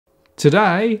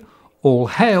Today, all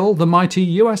hail the mighty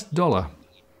US dollar.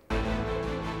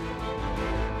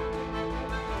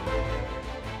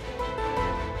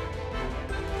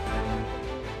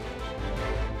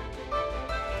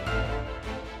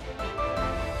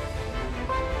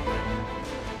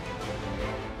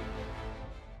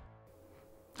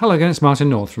 Hello again, it's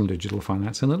Martin North from Digital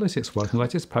Finance Analytics. Welcome to the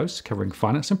latest posts covering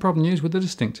finance and problem news with a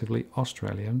distinctively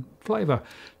Australian flavour.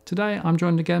 Today I'm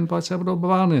joined again by Salvatore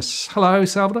Babones. Hello,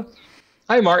 Salvatore.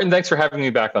 Hi, Martin. Thanks for having me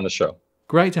back on the show.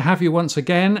 Great to have you once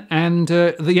again. And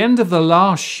at the end of the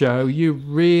last show, you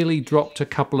really dropped a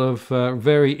couple of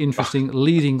very interesting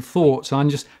leading thoughts. I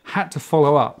just had to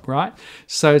follow up, right?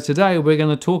 So today we're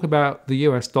going to talk about the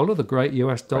US dollar, the great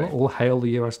US dollar, all hail the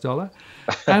US dollar.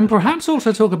 And perhaps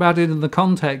also talk about it in the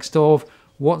context of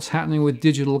what's happening with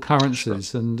digital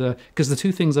currencies, and because the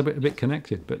two things are a bit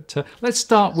connected. But let's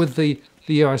start with the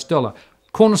US dollar.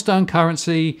 Cornerstone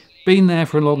currency, been there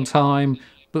for a long time,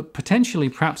 but potentially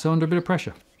perhaps under a bit of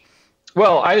pressure.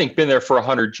 Well, I think been there for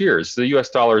 100 years. The US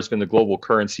dollar has been the global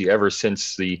currency ever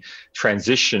since the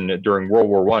transition during World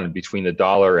War I between the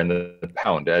dollar and the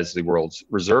pound as the world's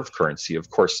reserve currency. Of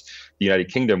course, the United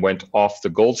Kingdom went off the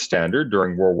gold standard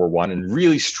during World War I and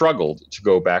really struggled to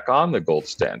go back on the gold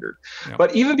standard. Yep.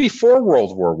 But even before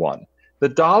World War I, the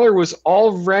dollar was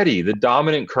already the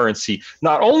dominant currency,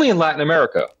 not only in Latin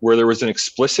America, where there was an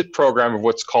explicit program of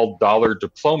what's called dollar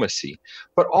diplomacy,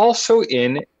 but also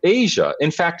in Asia. In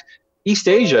fact, East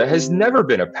Asia has never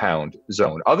been a pound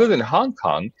zone. Other than Hong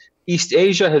Kong, East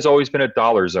Asia has always been a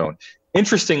dollar zone.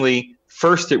 Interestingly,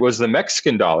 first it was the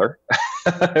Mexican dollar,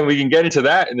 and we can get into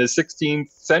that in the 16th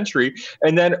century,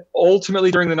 and then ultimately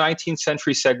during the 19th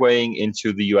century segueing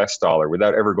into the US dollar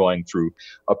without ever going through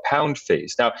a pound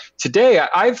phase. Now, today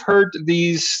I've heard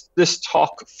this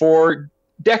talk for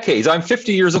decades. I'm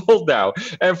 50 years old now,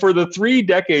 and for the 3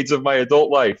 decades of my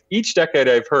adult life, each decade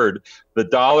I've heard the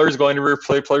dollar is going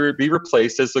to be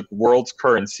replaced as the world's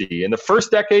currency. In the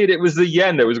first decade, it was the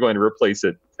yen that was going to replace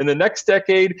it. In the next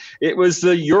decade, it was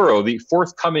the euro, the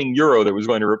forthcoming euro, that was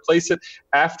going to replace it.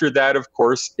 After that, of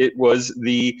course, it was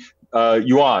the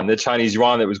yuan, the Chinese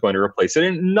yuan, that was going to replace it.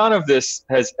 And none of this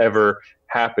has ever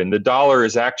happened. The dollar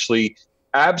is actually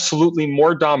absolutely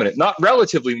more dominant, not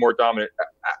relatively more dominant,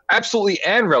 absolutely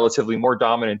and relatively more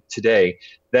dominant today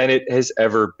than it has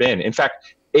ever been. In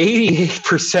fact,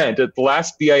 88% at the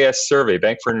last BIS survey,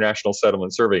 Bank for International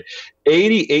Settlement survey,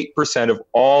 88% of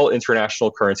all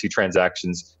international currency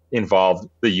transactions involved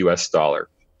the US dollar.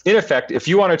 In effect, if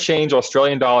you want to change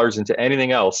Australian dollars into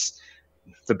anything else,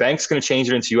 the bank's going to change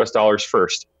it into US dollars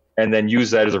first and then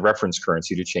use that as a reference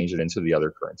currency to change it into the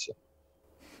other currency.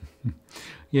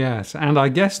 Yes, and I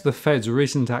guess the Fed's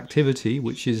recent activity,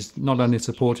 which is not only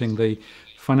supporting the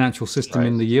financial system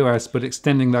in the US, but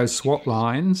extending those swap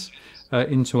lines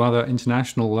into other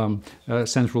international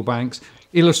central banks,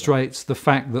 illustrates the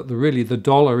fact that the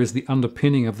dollar is the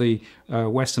underpinning of the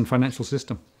Western financial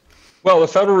system. Well, the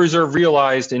Federal Reserve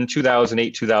realized in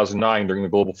 2008, 2009, during the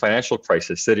global financial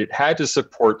crisis, that it had to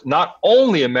support not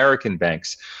only American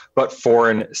banks, but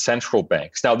foreign central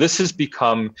banks. Now, this has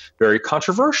become very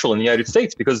controversial in the United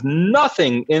States because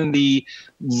nothing in the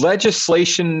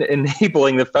legislation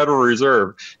enabling the Federal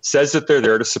Reserve says that they're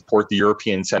there to support the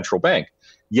European Central Bank.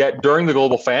 Yet during the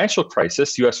global financial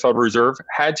crisis, the US Federal Reserve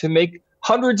had to make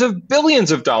hundreds of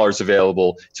billions of dollars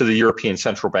available to the European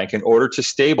Central Bank in order to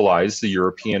stabilize the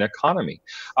European economy.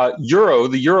 The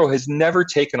euro has never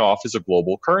taken off as a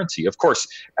global currency. Of course,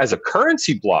 as a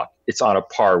currency block, it's on a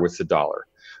par with the dollar.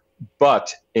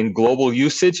 But in global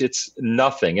usage, it's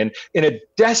nothing. And in a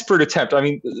desperate attempt, I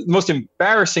mean, the most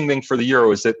embarrassing thing for the euro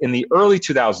is that in the early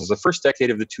 2000s, the first decade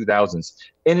of the 2000s,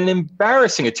 in an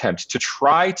embarrassing attempt to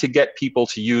try to get people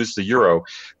to use the euro,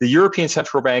 the European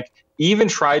Central Bank even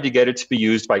tried to get it to be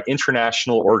used by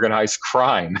international organized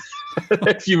crime.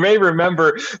 If you may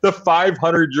remember the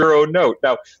 500 euro note.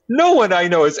 Now, no one I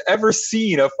know has ever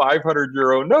seen a 500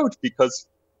 euro note because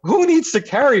who needs to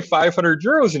carry 500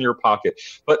 euros in your pocket?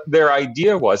 But their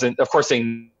idea was, and of course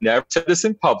they never said this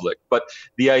in public, but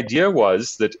the idea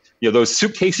was that those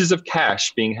suitcases of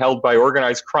cash being held by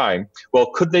organized crime, well,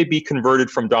 could they be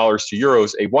converted from dollars to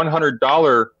euros? A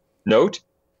 $100 note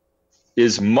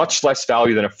is much less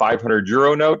value than a 500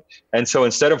 euro note. And so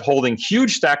instead of holding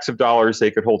huge stacks of dollars, they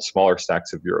could hold smaller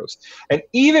stacks of euros. And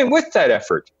even with that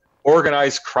effort,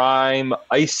 organized crime,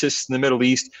 ISIS in the Middle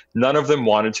East, none of them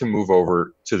wanted to move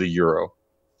over to the euro.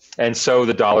 And so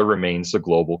the dollar remains the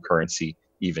global currency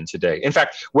even today. In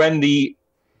fact, when the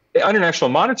International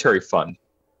Monetary Fund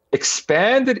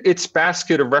expanded its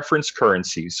basket of reference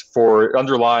currencies for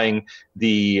underlying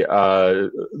the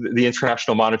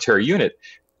International Monetary Unit,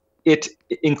 it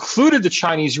included the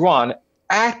Chinese yuan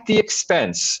at the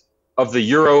expense of the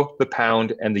euro, the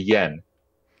pound, and the yen,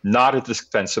 not at the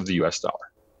expense of the US dollar.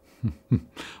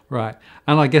 Right.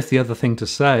 And I guess the other thing to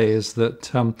say is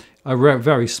that a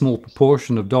very small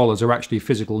proportion of dollars are actually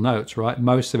physical notes, right?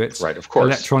 Most of it's right, of course.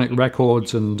 Electronic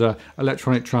records and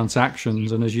electronic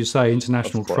transactions. And as you say,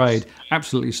 international trade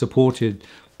absolutely supported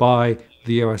by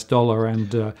the US dollar,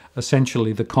 and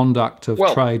essentially the conduct of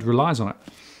trade relies on it.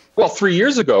 Well, 3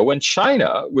 years ago, when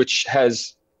China, which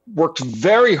has worked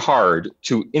very hard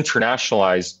to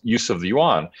internationalize use of the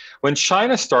yuan, when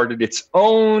China started its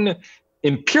own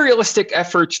imperialistic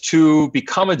efforts to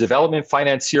become a development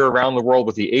financier around the world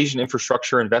with the Asian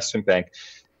Infrastructure Investment Bank,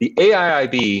 the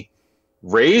AIIB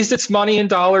raised its money in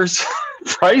dollars,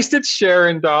 priced its share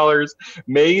in dollars,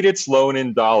 made its loan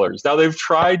in dollars. Now, they've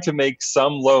tried to make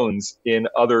some loans in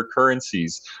other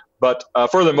currencies, but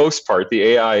for the most part, the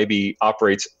AIIB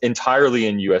operates entirely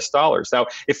in US dollars. Now,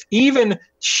 if even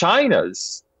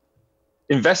China's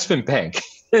investment bank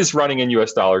is running in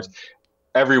US dollars,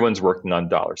 everyone's working on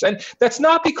dollars. And that's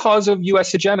not because of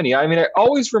US hegemony. I mean, I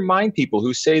always remind people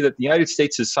who say that the United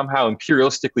States is somehow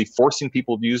imperialistically forcing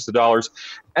people to use the dollars.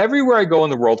 Everywhere I go in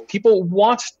the world, people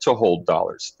want to hold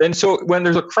dollars. And so when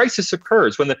there's a crisis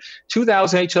occurs, when the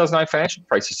 2008, 2009 financial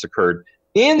crisis occurred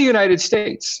in the United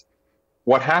States,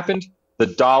 what happened? The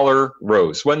dollar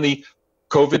rose. When the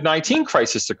COVID-19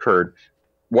 crisis occurred,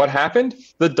 what happened?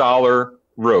 The dollar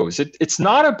rose. It's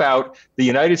not about the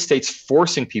United States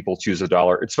forcing people to use the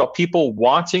dollar. It's about people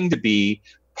wanting to be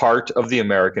part of the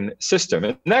American system.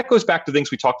 And that goes back to things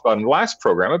we talked about in the last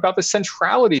program about the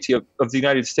centrality of the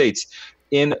United States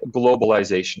in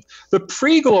globalization. The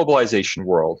pre-globalization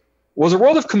world was a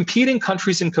world of competing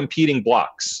countries and competing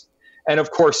blocs. And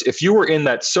of course, if you were in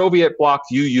that Soviet bloc,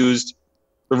 you used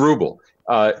the ruble.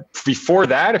 Before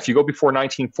that, if you go before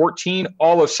 1914,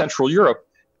 all of Central Europe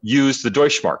used the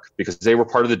Deutschmark because they were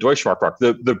part of the Deutschmark bloc.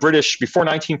 The British, before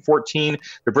 1914,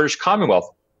 the British Commonwealth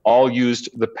all used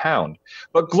the pound.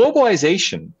 But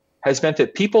globalization has meant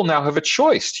that people now have a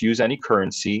choice to use any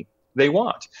currency they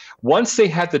want. Once they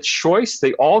had the choice,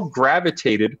 they all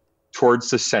gravitated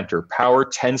towards the center. Power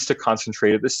tends to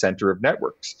concentrate at the center of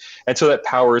networks. And so that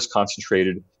power is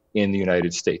concentrated in the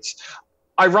United States.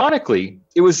 Ironically,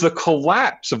 it was the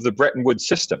collapse of the Bretton Woods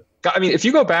system. I mean, if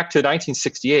you go back to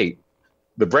 1968,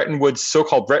 the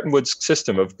so-called Bretton Woods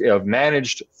system of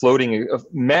managed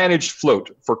float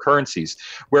for currencies,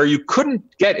 where you couldn't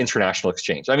get international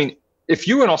exchange. I mean, if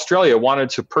you in Australia wanted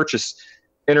to purchase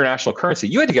international currency,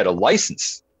 you had to get a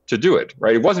license to do it,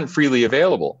 right? It wasn't freely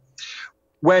available.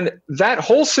 When that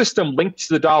whole system linked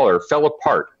to the dollar fell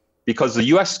apart because the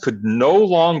US could no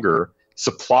longer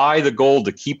supply the gold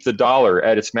to keep the dollar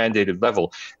at its mandated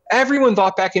level, everyone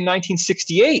thought back in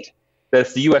 1968 that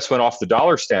if the US went off the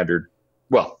dollar standard,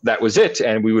 well, that was it,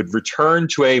 and we would return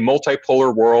to a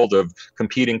multipolar world of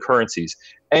competing currencies.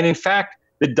 And in fact,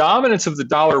 the dominance of the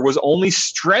dollar was only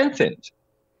strengthened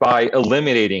by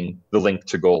eliminating the link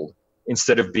to gold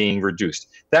instead of being reduced.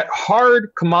 That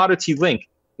hard commodity link,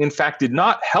 in fact, did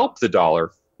not help the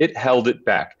dollar, it held it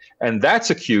back. And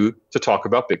that's a cue to talk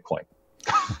about Bitcoin.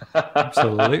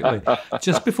 Absolutely.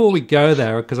 Just before we go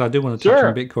there, because I do want to touch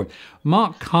on Bitcoin,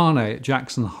 Mark Carney at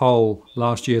Jackson Hole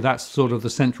last year, that's sort of the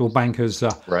central bankers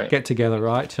get together,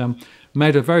 right?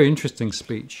 Made a very interesting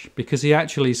speech because he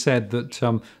actually said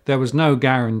that there was no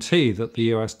guarantee that the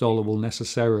US dollar will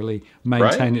necessarily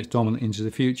maintain its dominance into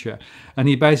the future. And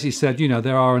he basically said, you know,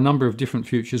 there are a number of different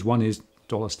futures. One is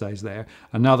dollar stays there.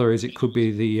 Another is it could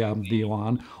be the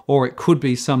yuan, or it could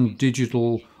be some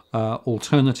digital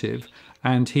alternative.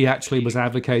 And he actually was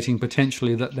advocating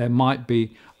potentially that there might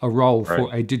be a role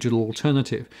for a digital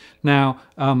alternative. Now,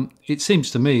 it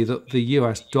seems to me that the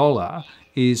US dollar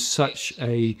is such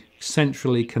a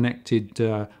centrally connected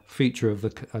feature of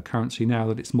the currency now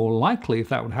that it's more likely, if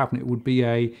that would happen, it would be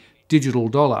a digital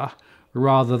dollar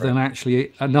rather than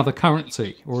actually another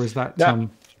currency. Or is that...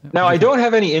 Now, I don't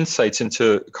have any insights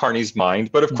into Carney's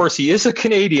mind, but of course he is a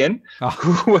Canadian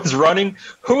who was running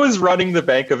the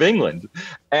Bank of England.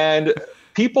 And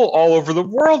people all over the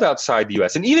world outside the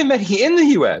US, and even many in the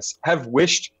US, have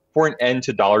wished for an end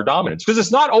to dollar dominance because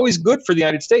it's not always good for the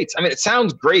United States. I mean, it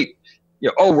sounds great. You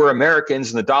know, oh, we're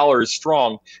Americans and the dollar is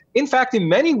strong. In fact, in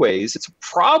many ways, it's a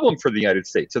problem for the United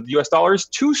States. The US dollar is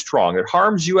too strong. It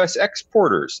harms US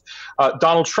exporters.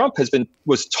 Donald Trump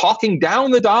was talking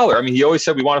down the dollar. I mean, he always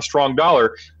said we want a strong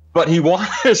dollar. but he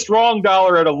wanted a strong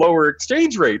dollar at a lower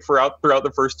exchange rate throughout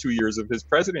the first 2 years of his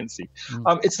presidency.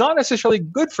 It's not necessarily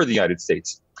good for the United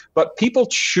States, but people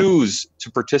choose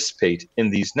to participate in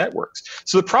these networks.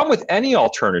 So the problem with any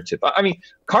alternative, I mean,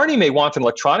 Carney may want an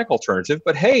electronic alternative,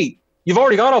 but hey, you've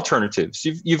already got alternatives.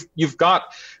 You've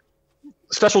got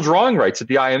special drawing rights at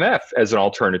the IMF as an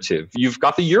alternative. You've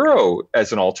got the euro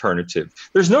as an alternative.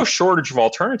 There's no shortage of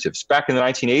alternatives. Back in the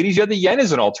 1980s, you had the yen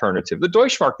as an alternative. The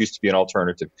Deutschmark used to be an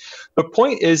alternative. The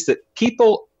point is that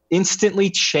people instantly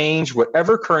change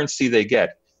whatever currency they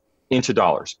get into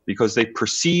dollars because they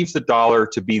perceive the dollar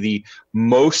to be the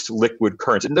most liquid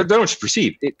currency. And they don't just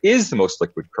perceive, it is the most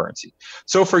liquid currency.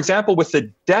 So for example, with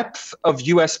the depth of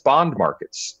US bond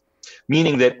markets,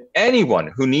 meaning that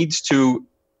anyone who needs to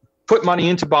put money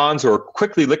into bonds or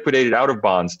quickly liquidate it out of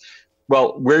bonds,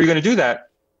 well, where are you going to do that?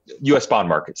 US bond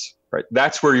markets, right?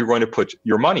 That's where you're going to put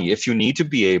your money if you need to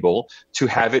be able to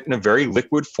have it in a very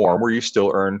liquid form where you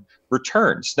still earn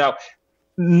returns. Now,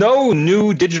 no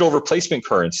new digital replacement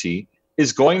currency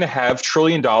is going to have $1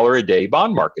 trillion a day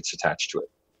bond markets attached to it.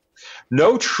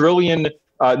 No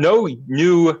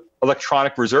new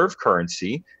electronic reserve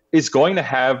currency is going to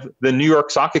have the New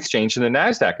York Stock Exchange and the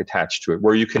NASDAQ attached to it,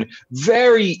 where you can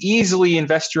very easily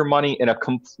invest your money in a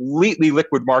completely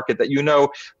liquid market that no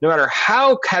matter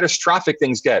how catastrophic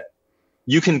things get,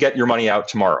 you can get your money out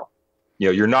tomorrow.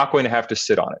 You're not going to have to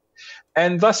sit on it.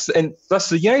 And thus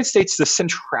the United States, the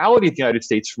centrality of the United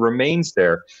States remains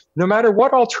there, no matter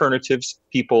what alternatives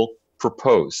people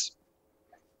propose.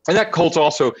 And that holds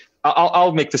also,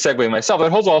 I'll make the segue myself,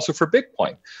 that holds also for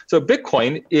Bitcoin. So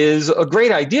Bitcoin is a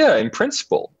great idea in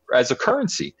principle as a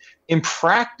currency. In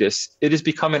practice, it has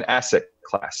become an asset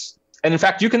class. And in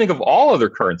fact, you can think of all other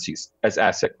currencies as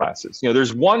asset classes.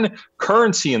 There's one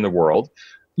currency in the world.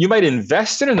 You might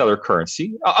invest in another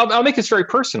currency. I'll make this very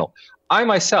personal. I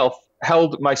myself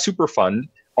held my super fund,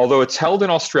 although it's held in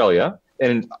Australia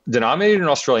and denominated in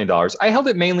Australian dollars, I held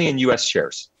it mainly in US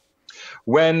shares.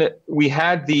 When we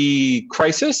had the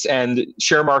crisis and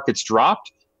share markets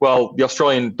dropped, well, the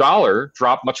Australian dollar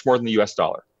dropped much more than the US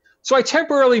dollar. So I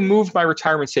temporarily moved my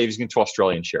retirement savings into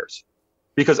Australian shares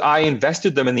because I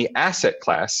invested them in the asset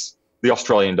class, the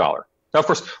Australian dollar. Now, of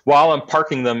course, while I'm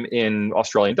parking them in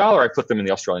Australian dollar, I put them in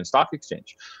the Australian Stock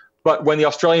Exchange. But when the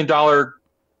Australian dollar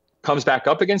comes back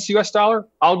up against the US dollar,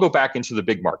 I'll go back into the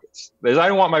big markets. Because I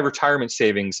don't want my retirement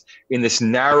savings in this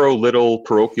narrow little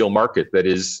parochial market that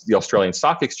is the Australian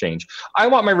Stock Exchange. I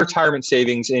want my retirement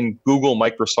savings in Google,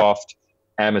 Microsoft,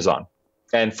 Amazon.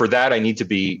 And for that, I need to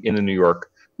be in the New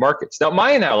York markets. Now, my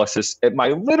analysis at my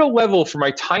little level for my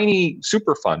tiny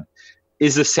super fund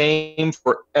is the same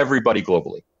for everybody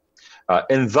globally.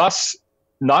 And thus,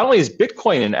 not only is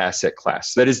Bitcoin an asset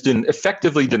class that is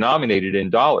effectively denominated in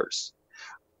dollars,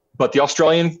 but the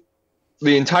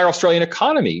entire Australian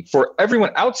economy for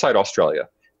everyone outside Australia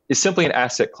is simply an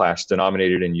asset class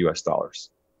denominated in US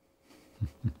dollars.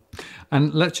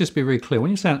 And let's just be very clear.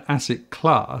 When you say an asset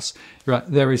class, right,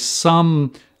 there is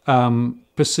some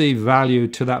perceived value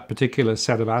to that particular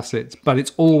set of assets, but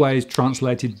it's always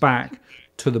translated back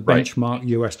to the benchmark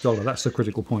US dollar. That's the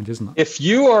critical point, isn't it? If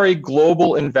you are a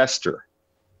global investor,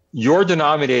 you're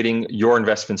denominating your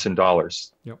investments in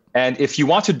dollars. Yep. And if you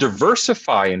want to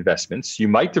diversify investments, you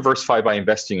might diversify by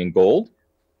investing in gold,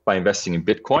 by investing in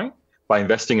Bitcoin, by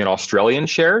investing in Australian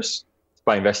shares,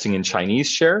 by investing in Chinese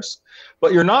shares.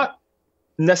 But you're not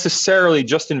necessarily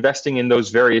just investing in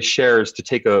those various shares to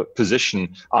take a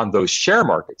position on those share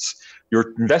markets.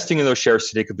 You're investing in those shares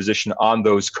to take a position on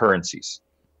those currencies.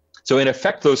 So in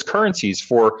effect, those currencies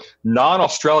for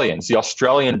non-Australians, the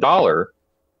Australian dollar,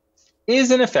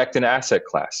 is in effect an asset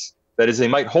class. That is, they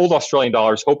might hold Australian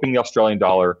dollars, hoping the Australian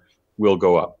dollar will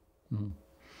go up. Mm-hmm.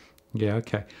 Yeah,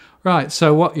 okay. Right,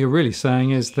 so what you're really saying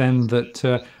is then that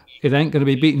it ain't going to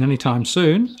be beaten anytime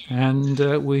soon,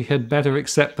 and we had better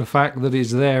accept the fact that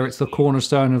it's there. It's the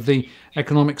cornerstone of the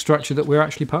economic structure that we're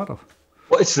actually part of.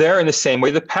 Well, it's there in the same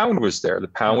way the pound was there. The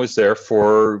pound was there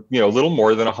for a little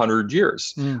more than 100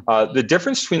 years. The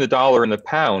difference between the dollar and the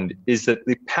pound is that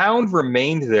the pound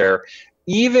remained there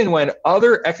even when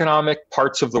other economic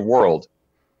parts of the world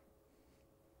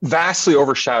vastly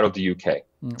overshadowed the UK.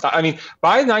 I mean,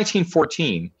 by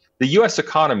 1914, the US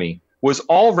economy was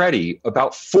already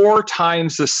about 4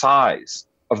 times the size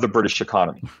of the British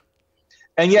economy.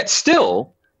 And yet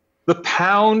still, the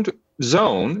pound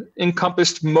zone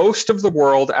encompassed most of the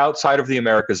world outside of the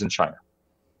Americas and China.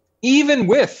 Even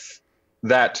with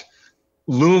that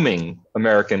looming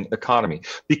American economy,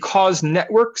 because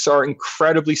networks are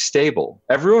incredibly stable.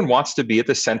 Everyone wants to be at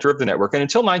the center of the network. And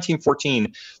until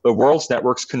 1914, the world's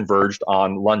networks converged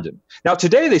on London. Now,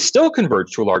 today, they still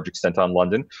converge to a large extent on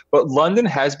London, but London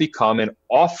has become an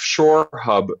offshore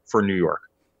hub for New York.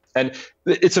 And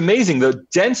it's amazing, the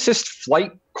densest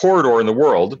flight corridor in the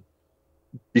world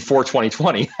before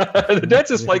 2020, the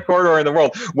densest flight corridor in the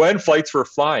world when flights were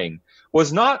flying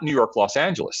was not New York, Los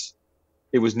Angeles.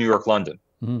 It was New York, London.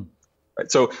 Mm-hmm.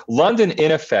 Right? So London,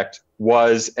 in effect,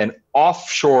 was an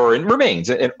offshore, and remains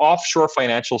an offshore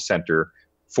financial center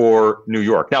for New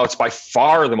York. Now, it's by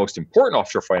far the most important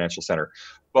offshore financial center.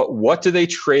 But what do they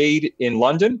trade in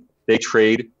London? They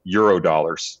trade euro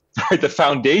dollars. Right? The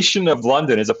foundation of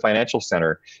London as a financial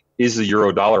center is the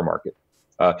euro dollar market.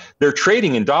 They're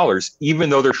trading in dollars,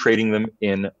 even though they're trading them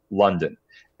in London.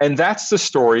 And that's the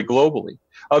story globally.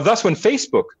 Thus, when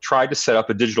Facebook tried to set up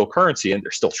a digital currency, and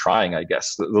they're still trying, I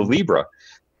guess, the Libra,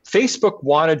 Facebook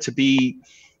wanted to be,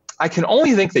 I can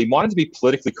only think they wanted to be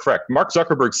politically correct. Mark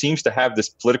Zuckerberg seems to have this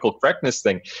political correctness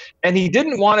thing, and he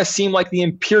didn't want to seem like the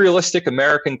imperialistic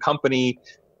American company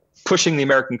pushing the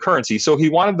American currency. So he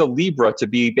wanted the Libra to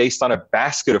be based on a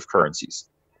basket of currencies.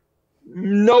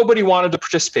 Nobody wanted to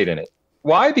participate in it.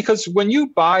 Why? Because when you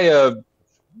buy a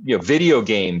video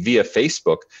game via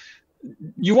Facebook,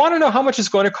 you want to know how much it's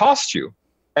going to cost you.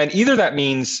 And either that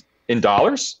means in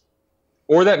dollars,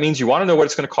 or that means you want to know what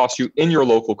it's going to cost you in your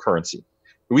local currency.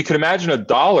 We could imagine a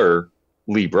dollar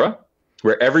Libra,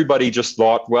 where everybody just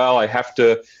thought, well, I have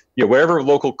to, whatever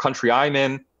local country I'm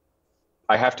in,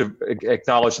 I have to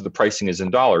acknowledge that the pricing is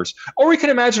in dollars. Or we can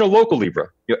imagine a local Libra.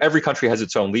 Every country has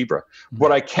its own Libra. Mm-hmm.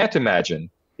 What I can't imagine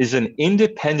is an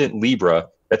independent Libra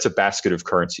that's a basket of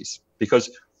currencies, because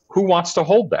who wants to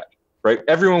hold that? Right?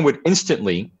 Everyone would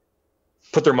instantly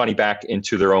put their money back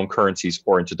into their own currencies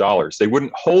or into dollars. They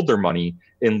wouldn't hold their money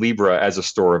in Libra as a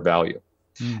store of value.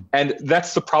 Mm. And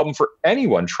that's the problem for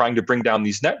anyone trying to bring down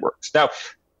these networks. Now,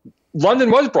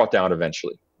 London was brought down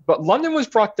eventually, but London was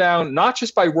brought down not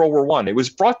just by World War I. It was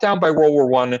brought down by World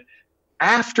War I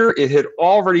after it had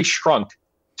already shrunk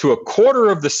to a quarter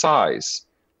of the size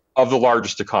of the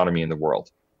largest economy in the world.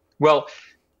 Well,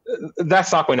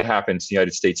 that's not going to happen to the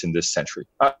United States in this century.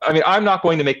 I mean, I'm not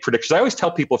going to make predictions. I always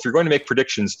tell people, if you're going to make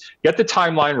predictions, get the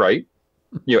timeline right.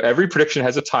 Every prediction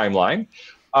has a timeline.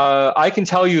 I can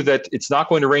tell you that it's not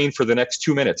going to rain for the next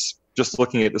 2 minutes, just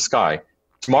looking at the sky.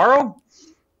 Tomorrow,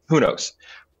 who knows?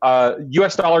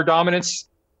 US dollar dominance,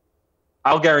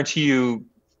 I'll guarantee you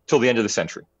till the end of the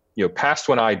century, past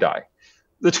when I die.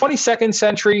 The 22nd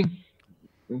century,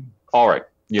 all right.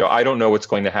 I don't know what's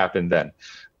going to happen then.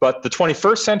 But the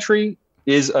 21st century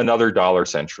is another dollar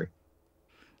century.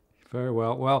 Very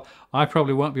well. Well, I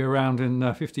probably won't be around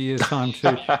in 50 years' time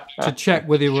to check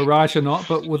whether you were right or not.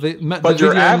 But with it, but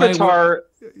your avatar,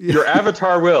 your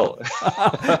avatar will.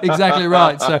 Exactly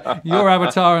right. So your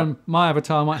avatar and my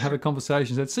avatar might have a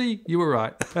conversation. Said, "See, you were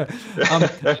right."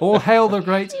 All hail the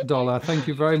great dollar. Thank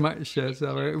you very much. It's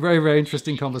a very, very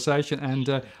interesting conversation,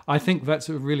 and I think that's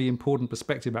a really important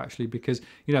perspective, actually, because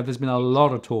there's been a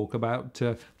lot of talk about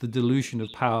the dilution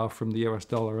of power from the US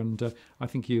dollar, and I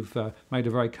think you've made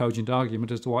a very cogent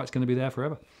argument as to why it's going to be there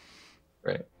forever.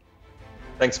 Right.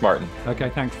 Thanks, Martin. Okay,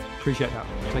 thanks. Appreciate that.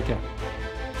 Take care.